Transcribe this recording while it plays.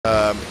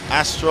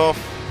Astro.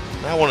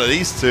 Now one of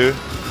these two.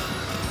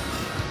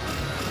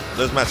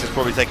 Those matches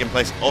probably taking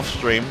place off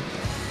stream.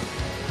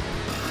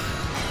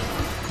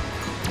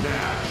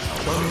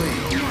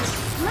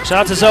 Shout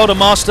out to Zelda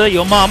Master,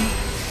 your mum.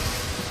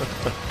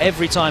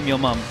 Every time your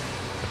mum.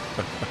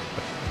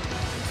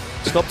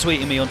 Stop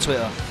tweeting me on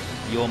Twitter.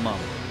 Your mum.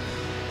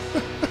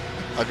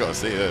 I gotta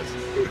see this.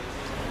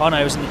 Oh no,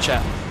 it was in the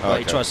chat. Oh,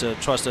 He tries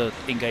to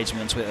engage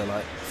me on Twitter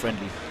like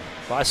friendly.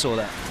 But I saw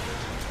that.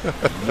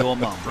 Your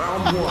mum.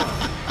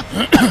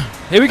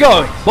 Here we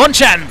go.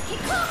 Bonchan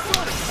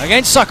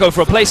against Sako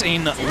for a place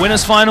in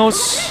winners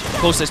finals. Of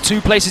course, there's 2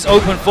 places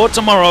open for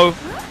tomorrow.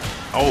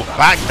 Oh,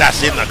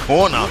 backdash in the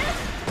corner.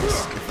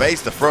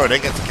 Face the throw,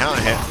 then gets a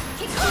counter hit.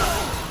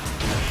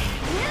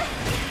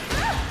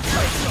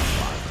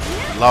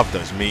 Love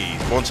those meaties.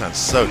 Bonchan's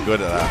so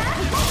good at that.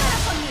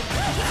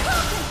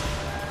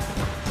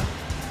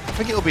 I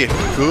think it'll be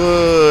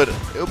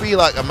it'll be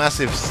like a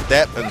massive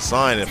step and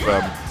sign if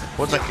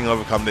Bonchan can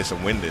overcome this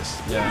and win this.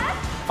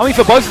 Yeah. I mean,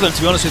 for both of them,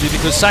 to be honest with you,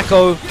 because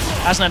Sako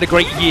hasn't had a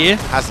great year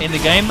in the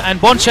game, and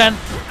Bonchan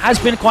has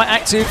been quite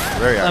active,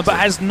 Very active. but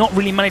has not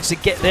really managed to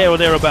get there or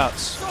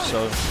thereabouts.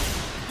 So,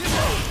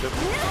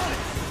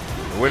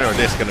 the winner of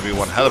this is going to be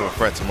one hell of a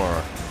threat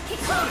tomorrow.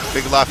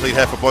 Big life lead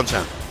here for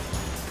Bonchan.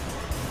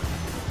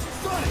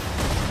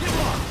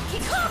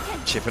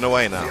 Chipping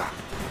away now.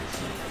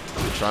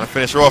 Trying to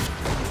finish her off.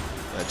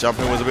 That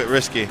jumping was a bit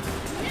risky.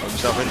 Put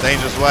himself in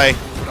dangerous way.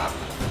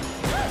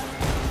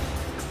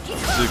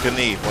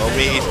 Chun-Li, well,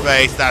 meet his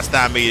face. That's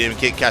that medium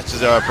kick,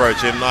 catches her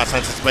approaching. Nice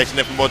anticipation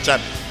there from Bonchan.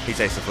 He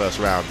takes the first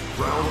round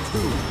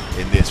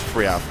in this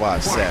 3 out of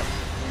 5 set.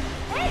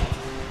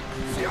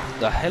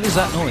 the hell is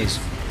that noise?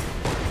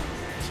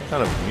 Some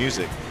kind of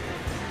music.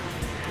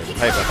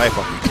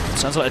 Paper.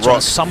 Sounds like they're trying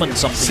to summon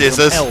something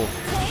Scissors. from hell.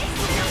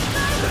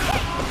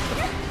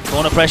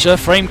 Corner pressure,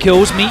 frame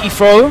kills, meaty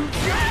throw.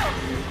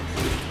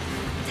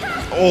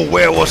 Oh,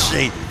 where was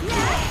she?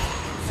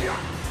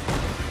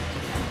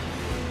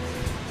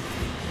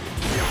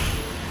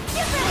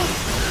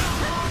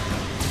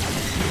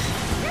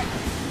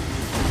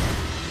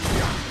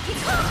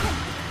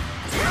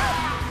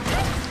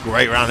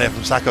 Great round here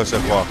from Sako so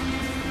far.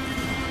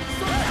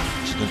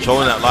 She's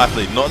controlling that life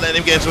lead, not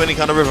letting him get into any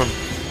kind of rhythm.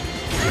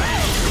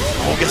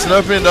 Oh, gets an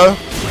opening though.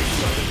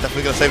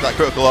 Definitely going to save that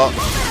critical art.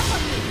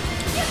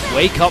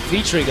 Wake up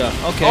V-trigger,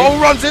 okay.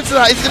 Oh, runs into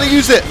that, he's going to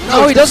use it.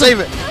 No, he doesn't. Save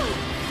it.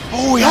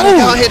 Oh, he had a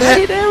counter hit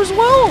there. there as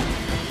well.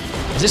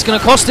 Is this going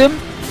to cost him?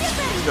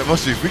 That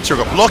must be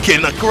V-trigger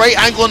blocking. A great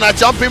angle on that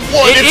jumping.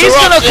 What an It is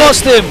going to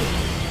cost him.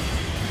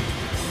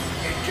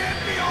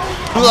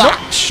 I'm Blah.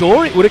 not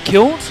sure it would have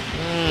killed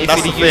if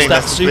that's he'd the used thing,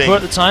 that that's the super thing.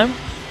 at the time.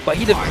 But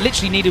he'd have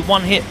literally needed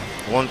one hit.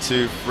 1,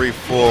 2, 3,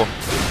 4.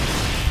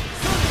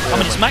 I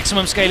mean, it's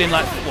maximum scaling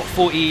like, what,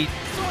 47%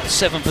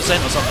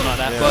 or something like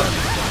that. Yeah.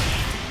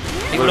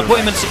 But it would have put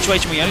him in a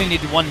situation where he only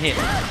needed one hit.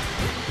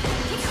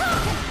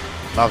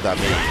 Love that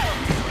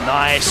move.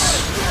 Nice.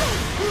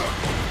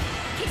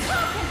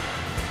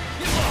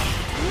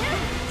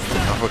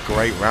 Another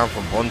great round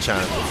from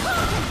Bonchan.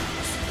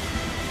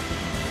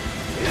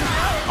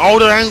 Oh,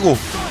 the angle.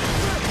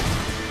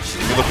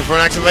 She's looking for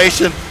an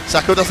activation.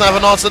 Sako doesn't have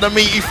an answer. The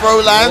meaty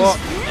throw lands. What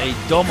a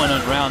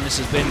dominant round this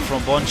has been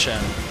from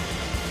Bonchan.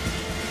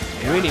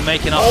 Really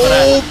making up for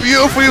that. Oh,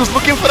 beautiful. He was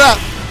looking for that.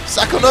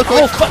 Sako Noko.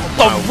 Oh,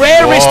 the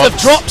rarest of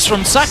drops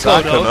from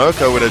Sako, though.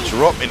 Noko with a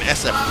drop in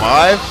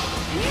SF5.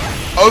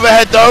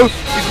 Overhead, though.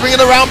 He's bringing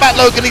the round back,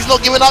 Logan. He's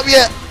not giving up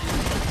yet.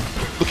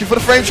 Looking for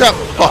the frame trap.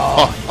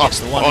 Oh, that's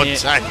the one hit.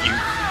 Bonchan, you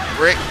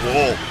brick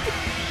wall.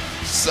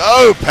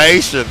 So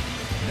patient.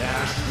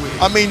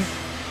 I mean,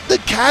 the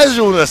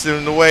casualness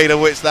in the way in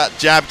which that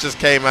jab just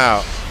came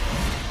out.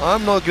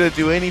 I'm not going to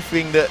do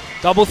anything that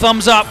Double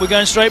thumbs up. We're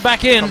going straight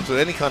back in. comes with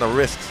any kind of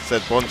risk,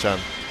 said Bonchan.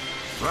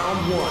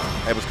 Round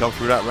 1. Able to come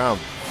through that round.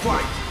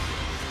 Fight.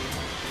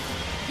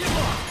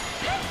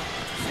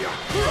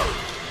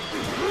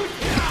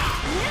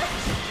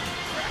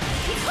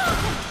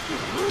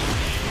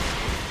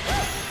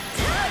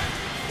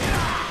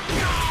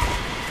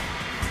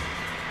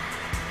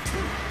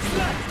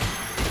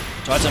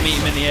 Tried to meet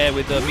him in the air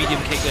with the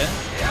medium kick there.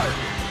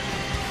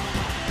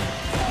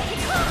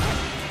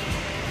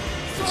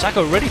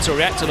 Sako ready to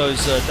react to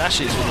those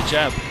dashes with the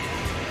jab.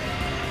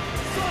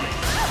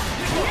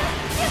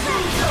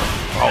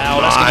 Oh, Ow,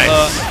 nice.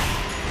 that's gonna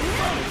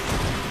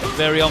hurt.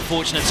 Very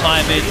unfortunate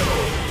timing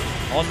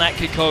on that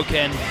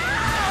Kikoken.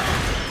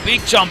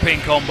 Big jumping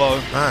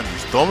combo. Man,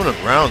 these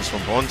dominant rounds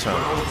from Bonchan.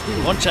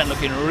 Bonchan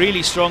looking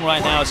really strong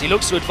right now as he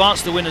looks to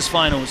advance the winners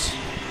finals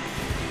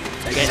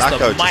against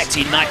Sako the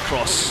mighty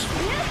Nightcross.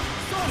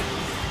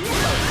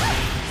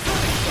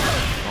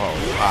 Oh,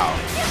 wow.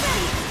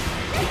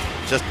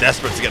 Just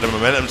desperate to get the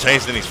momentum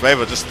changed in his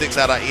favor. Just sticks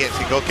out that EX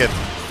Kikoken.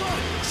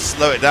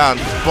 Slow it down.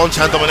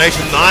 Bonchan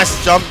domination.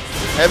 Nice jump.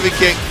 Heavy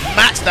kick.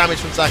 Max damage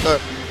from Sako.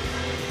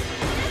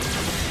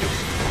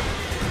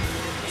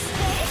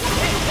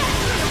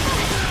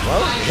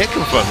 Well, hit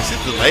confirmed. Is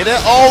it delay there?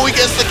 Oh, he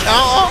gets the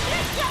counter.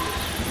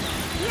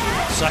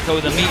 Sako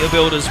with a meter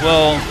build as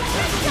well.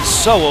 He's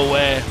so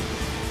aware.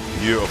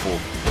 Beautiful.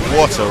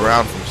 What a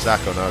round from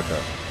Sako Noko.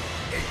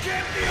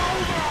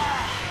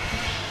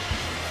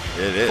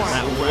 It is.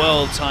 That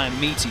well-timed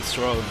meaty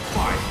throw.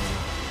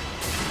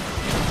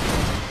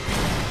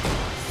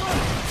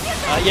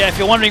 Yeah, if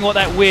you're wondering what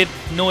that weird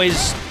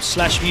noise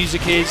 /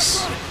 music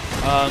is,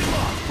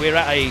 we're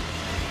at a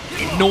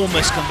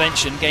enormous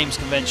convention, games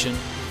convention,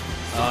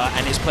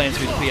 and it's playing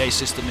through the PA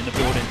system in the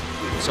building.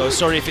 So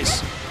sorry if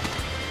it's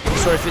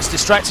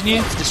distracting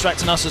you. It's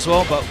distracting us as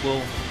well, but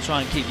we'll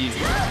try and keep you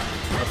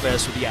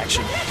abreast with the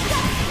action.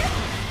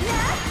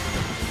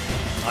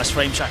 Nice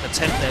frame track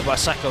attempt there by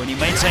Sako, and he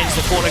maintains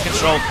the corner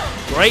control.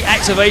 Great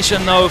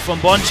activation though from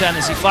Bonchan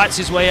as he fights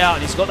his way out,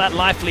 and he's got that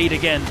life lead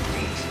again.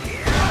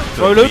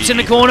 Throw loops in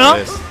the corner.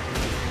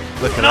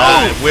 Look at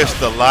that, it whiffs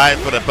the line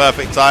for the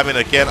perfect timing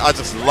again. I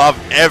just love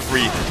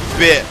every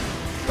bit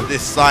of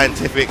this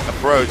scientific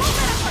approach.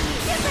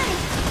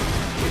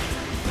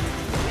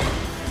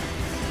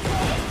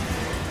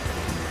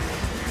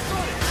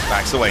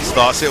 Backs away,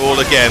 starts it all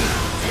again.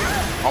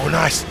 Oh,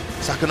 nice.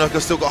 Sako Noko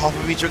still got half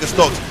of V-trigger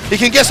stocked. He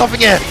can get something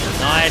here.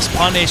 Nice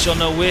punish on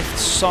the whiff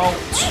salt.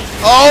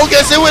 Oh,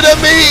 gets it with a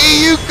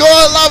meaty. You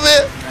gotta love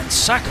it. And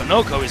Sako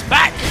Noko is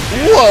back.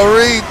 What a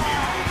read.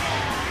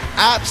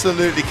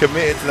 Absolutely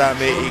committed to that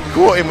meaty.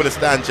 Caught him with a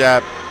stand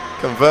jab.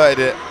 Converted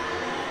it.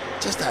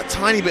 Just that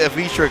tiny bit of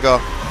V-trigger.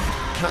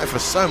 Counted for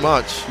so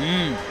much.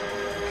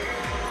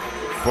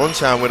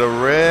 Bonchan with a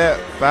rare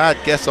bad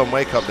guess on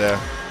wake up there.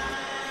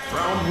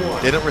 Round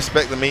 1. Didn't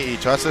respect the meaty.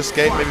 Tries to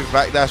escape, maybe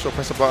backdash or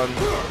press a button.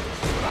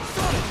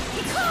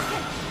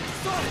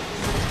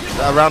 Is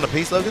that a round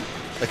apiece, Logan?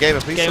 A game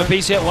apiece? Game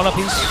apiece, yeah, one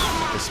apiece.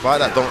 Despite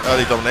that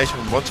early domination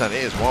from Bonchan,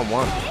 it is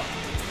 1-1.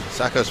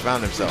 Sako's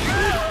found himself.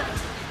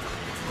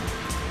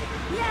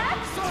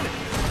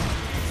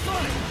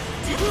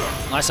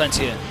 Nice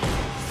anti-air.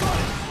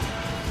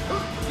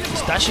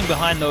 He's dashing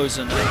behind those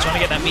and trying to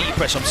get that meaty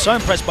pressure. I'm so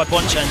impressed by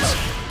Bonchan's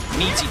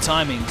meaty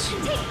timings.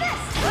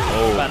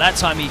 Oh. About that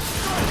time, I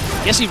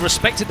guess he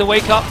respected the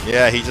wake up.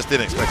 Yeah, he just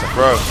didn't expect a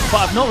throw.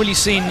 But I've not really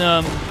seen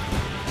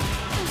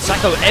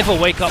Sako ever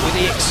wake up with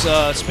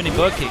EX spinning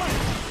bird kick.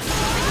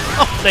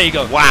 Oh, there you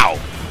go. Wow.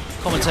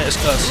 Commentator's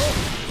curse.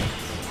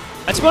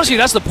 And to be honest with you,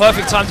 that's the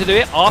perfect time to do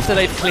it, after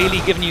they've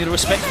clearly given you the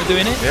respect for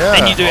doing it. Yeah.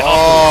 Then you do it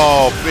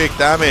Oh, afterwards. big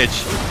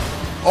damage.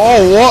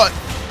 Oh, what?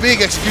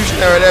 Big execution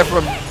error there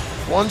from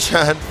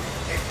Bonchan.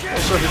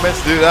 Not sure if he meant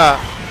to do that.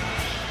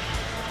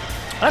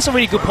 That's a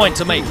really good point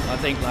to make, I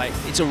think. Like,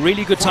 it's a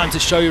really good time to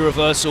show your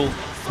reversal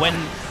when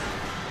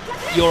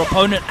your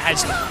opponent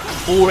has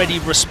already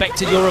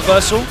respected your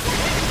reversal.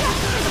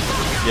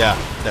 Yeah,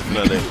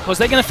 definitely. Because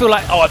they're going to feel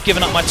like, oh, I've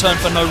given up my turn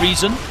for no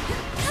reason.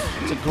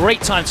 It's a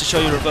great time to show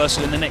your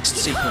reversal in the next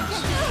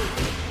sequence.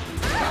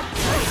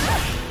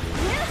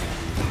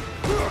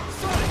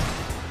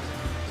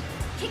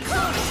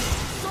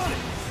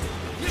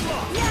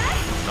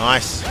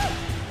 Nice.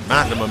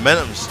 Man, the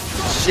momentum's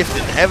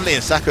shifting heavily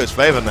in Sako's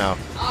favor now.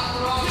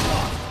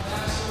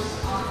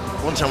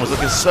 Bonchan was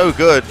looking so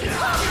good.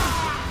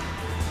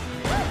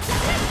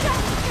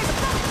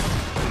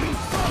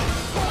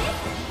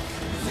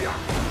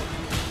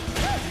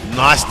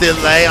 Nice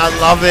delay, I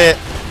love it.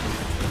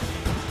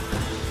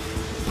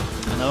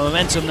 And the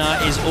momentum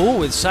now is all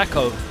with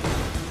Sako. He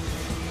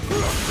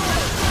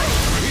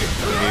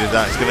knew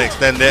that, he's going to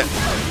extend it.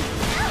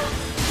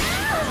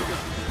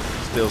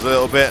 Steals a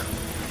little bit.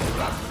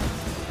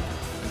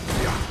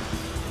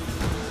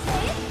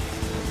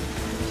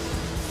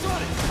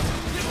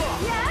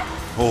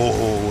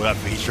 Oh, that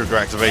V-trigger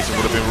activation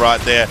would have been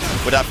right there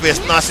with that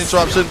fist. Nice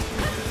interruption.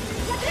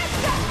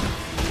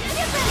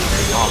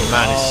 Oh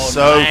man, he's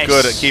so nice.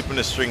 good at keeping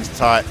the strings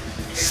tight.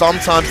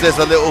 Sometimes there's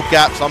a little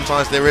gap,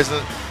 sometimes there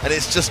isn't, and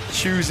it's just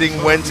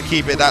choosing when to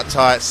keep it that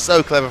tight.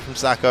 So clever from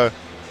Sako.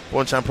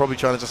 Bonchan probably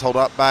trying to just hold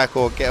up back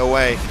or get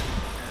away.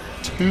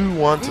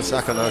 2-1 to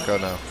Sako Noko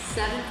now.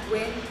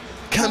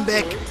 Come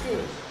back.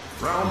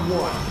 Round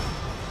 1.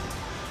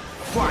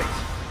 Fight.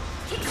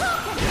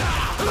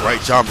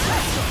 Great jump.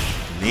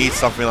 Needs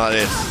something like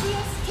this.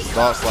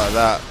 Starts like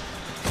that.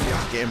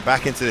 Getting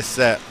back into this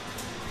set.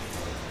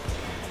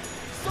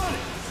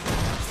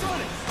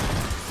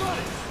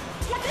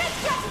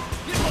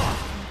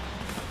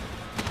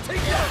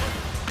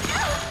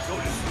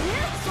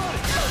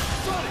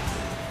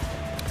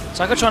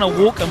 Sako trying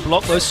to walk and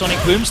block those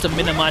sonic booms to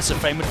minimize the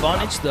frame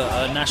advantage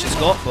that Nash has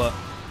got, but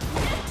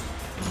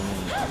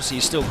obviously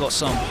he's still got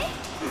some.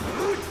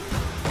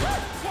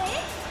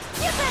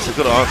 It's a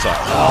good answer.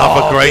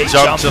 Another great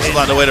jump, just in.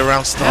 like the way the round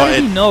How started.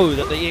 did he know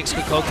that the EX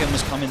Koken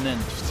was coming then?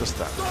 It's just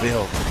that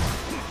feel.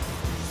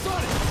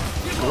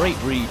 Great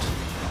read.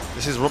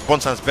 This is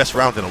Bonchan's best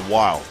round in a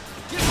while.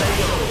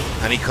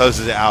 And he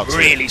closes it out.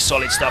 Really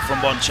solid stuff from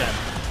Bonchan.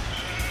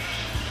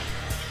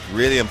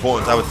 Really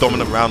important to have a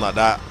dominant round like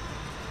that.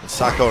 And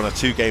Sako on a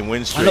 2-game win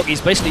And streak. look,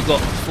 he's basically got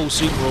full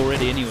super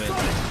already anyway.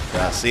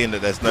 Yeah, seeing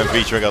that there's no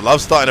V-trigger.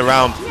 Love starting a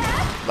round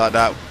like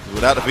that.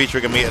 Without the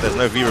V-trigger meter, there's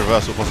no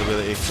V-reversal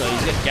possibility. So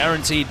he's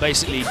got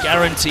basically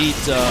guaranteed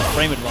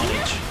frame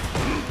advantage.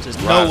 There's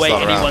no way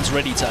anyone's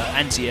ready to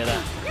anti-air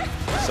that.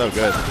 So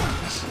good.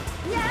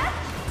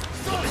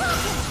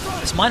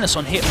 It's minus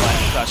on hit,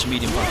 right? Crouch and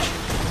medium punch.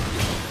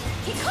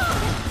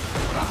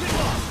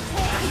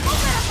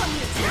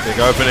 Big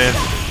opening.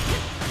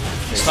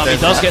 This time he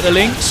does get the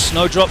links.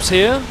 No drops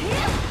here.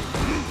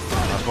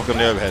 Nice block on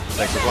the overhead.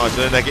 Takes advantage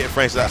of the negative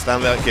frames to that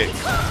stand out kick.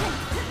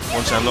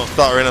 Bonchan not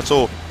stuttering at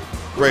all.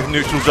 Great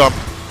neutral jump.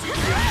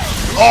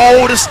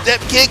 Oh, the step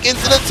kick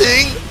into the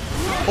ting.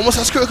 Almost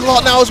has critical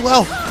heart now as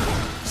well.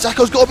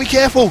 Sako's got to be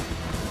careful.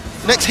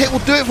 Next hit will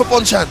do it for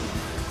Bonchan.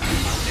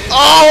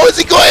 Oh, has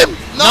he got him?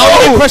 No!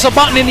 No, press a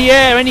button in the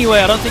air anyway.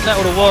 I don't think that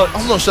would have worked.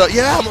 I'm not sure.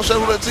 Yeah, I'm not sure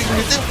what he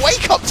did.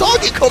 Wake up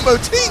target combo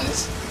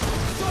tings.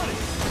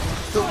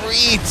 The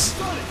reads.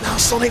 Now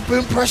Sonic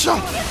Boom pressure.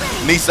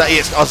 Needs that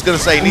EX. I was going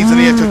to say, needs an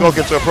EX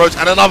to approach.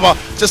 And another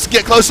just to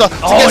get closer. To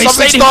get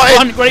something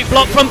started. Great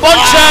block from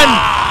Bonchan.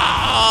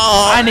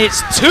 And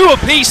it's 2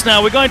 apiece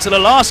now. We're going to the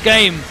last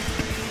game.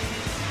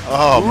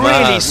 Oh,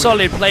 really man.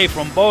 solid play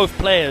from both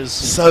players.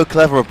 So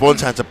clever of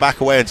Bonchan to back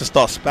away and just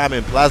start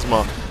spamming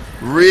plasma.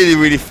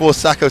 Really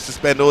forced Sako to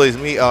spend all his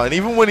meter. And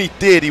even when he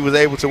did, he was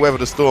able to weather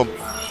the storm.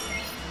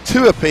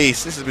 2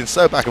 apiece. This has been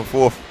so back and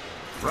forth.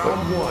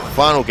 Round 1.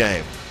 Final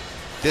game.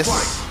 This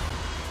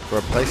for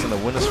a place in the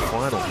winners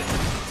final.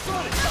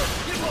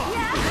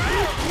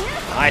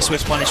 Nice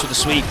whip punish with the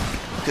sweep.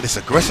 Look at this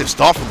aggressive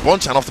start from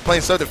Bonchan after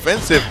playing so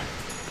defensive.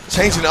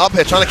 Changing it up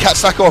here, trying to catch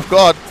Sako off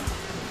guard.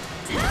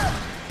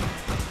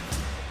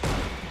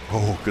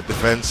 Oh, good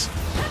defense.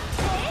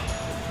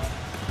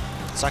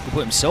 Sako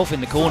put himself in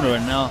the corner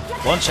and now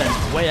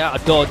Bonchan's way out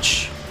of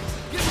dodge.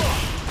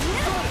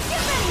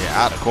 Yeah,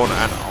 out of the corner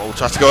and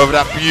tries to go over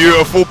that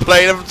beautiful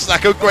play of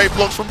Sako. Great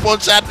blocks from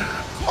Bonchan.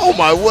 Oh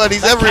my word,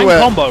 he's everywhere.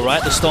 Can combo,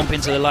 right? The stomp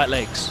into the light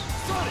legs.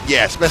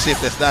 Yeah, especially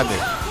if they're standing.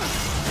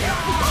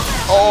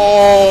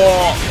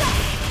 Oh!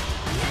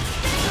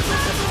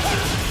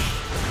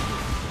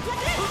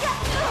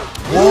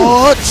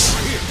 What?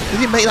 Did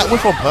he make that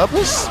whiff on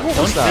purpose? What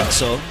was that? I don't think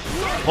so.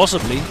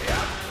 Possibly.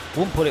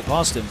 Wouldn't put it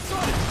past him.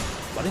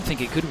 I didn't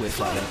think it could whiff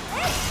like that.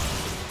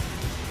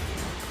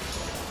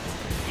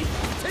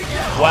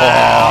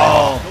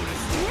 Wow!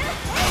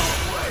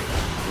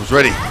 Was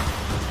ready.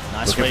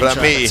 Nice Looking for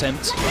that meaty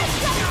attempt.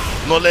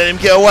 Not letting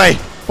him get away.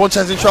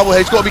 Bonchan's in trouble here.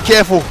 He's got to be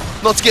careful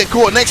not to get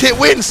caught. Next hit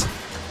wins.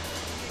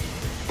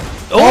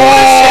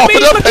 Oh,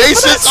 the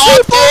patience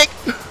on kick.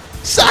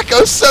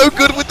 Sako's so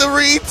good with the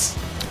reads.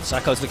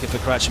 Sako's looking for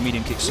crouch and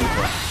medium kick super.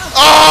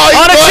 Oh,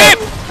 the chip!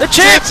 The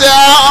chip! Chipped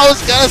out. I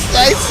was going to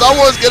say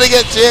someone's going to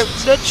get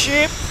chipped. The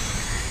chip!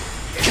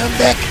 Come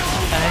back.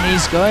 And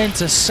he's going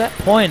to set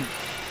point.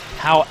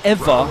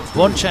 However,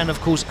 Bonchan, of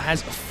course,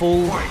 has a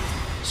full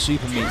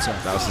super meter.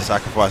 That was the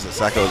sacrifice that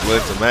Sako was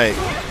willing to make.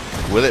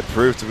 Will it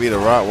prove to be the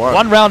right one?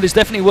 One round is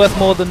definitely worth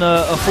more than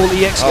a full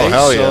EX game. Oh,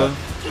 hell yeah.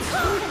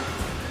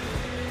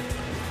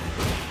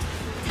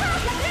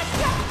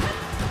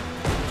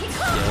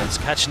 Yeah, it's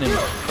catching him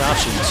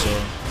crouching, so...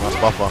 Nice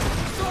buffer.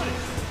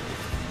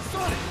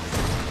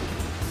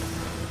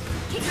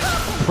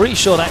 I'm pretty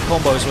sure that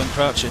combo is when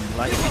crouching,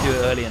 like if you do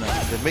it early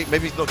enough. Maybe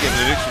he's not getting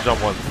the neutral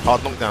jump one.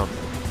 Hard knockdown.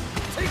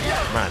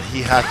 Man,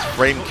 he has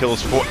frame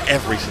kills for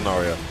every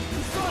scenario.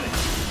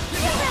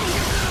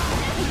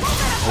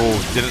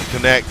 Oh, didn't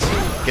connect.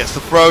 Gets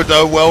the throw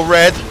though, well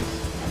read.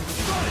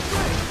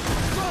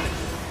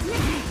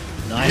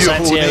 Nice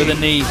anti-air with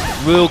the knee.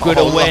 Real good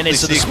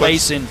awareness of the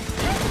spacing.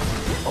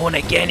 Oh, and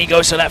again he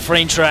goes to that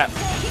frame trap.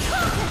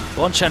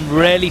 Bonchan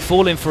rarely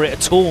falling for it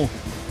at all.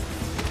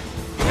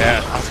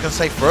 Yeah, I was going to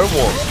say throw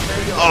more.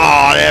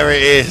 Oh, there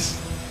it is.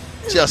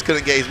 Just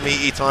couldn't get his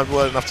meaty timed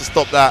well enough to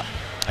stop that.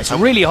 It's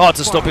really hard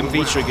to stop him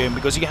V-triggering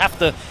because you have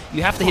to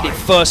hit it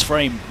first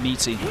frame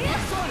meaty.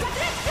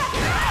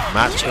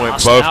 Match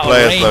point both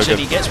players, Logan. And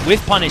he gets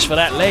whiff punish for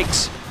that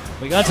legs.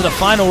 We're going to the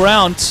final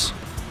round. So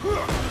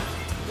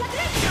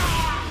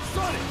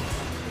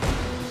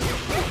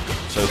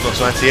he's not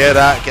trying to hear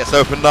that. Gets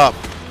opened up.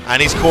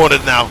 And he's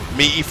cornered now.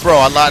 Meaty throw.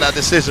 I like that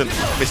decision.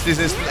 Missed his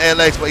instant air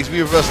legs, but he's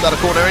reversed out of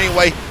corner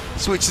anyway.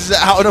 Switches it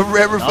out on a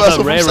rare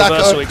reversal from Sako.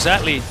 Reversal,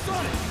 exactly.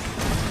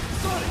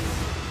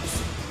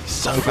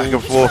 So back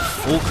and forth.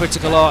 Full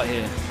critical art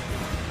here.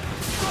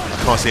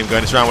 I can't see him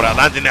going this round without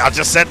landing it. I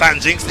just said that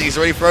and jinxed it. He's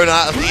already thrown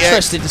out of the EX.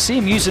 Interesting to see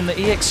him using the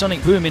EX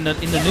Sonic Boom in the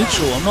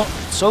neutral. I'm not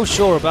so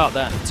sure about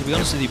that, to be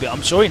honest with you, but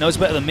I'm sure he knows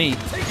better than me.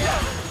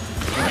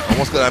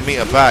 Almost got that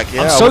meter back.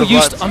 Yeah, I'm so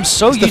used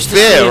to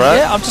seeing, right?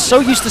 Yeah, I'm just so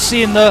used to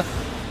seeing the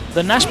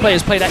Nash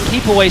players play that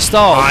keep away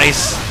style.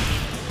 Nice.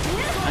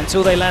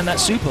 Until they land that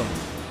super.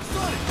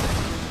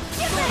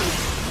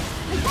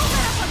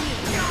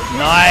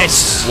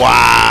 Nice.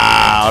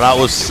 Wow, that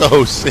was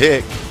so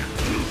sick.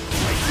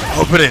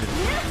 Opening.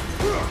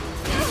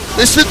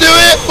 This should do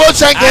it.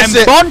 Bonchan gets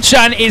it. And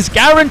Bonchan is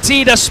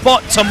guaranteed a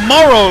spot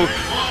tomorrow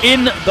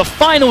in the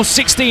final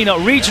 16 at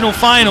regional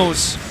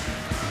finals.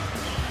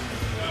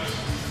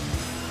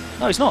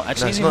 No, it's not.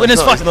 Actually, no,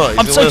 winners final.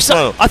 I'm so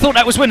sorry. I thought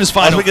that was winners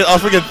final. I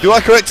was thinking, do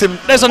I correct him?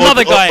 There's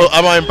another guy. Or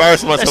am I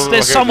embarrassing myself?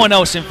 There's someone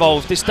else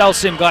involved. This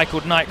Dalsim guy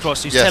called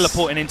Nightcross who's yes.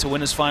 teleporting into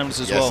winners finals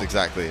as well. Yes,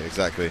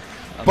 exactly.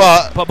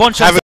 But Bonchan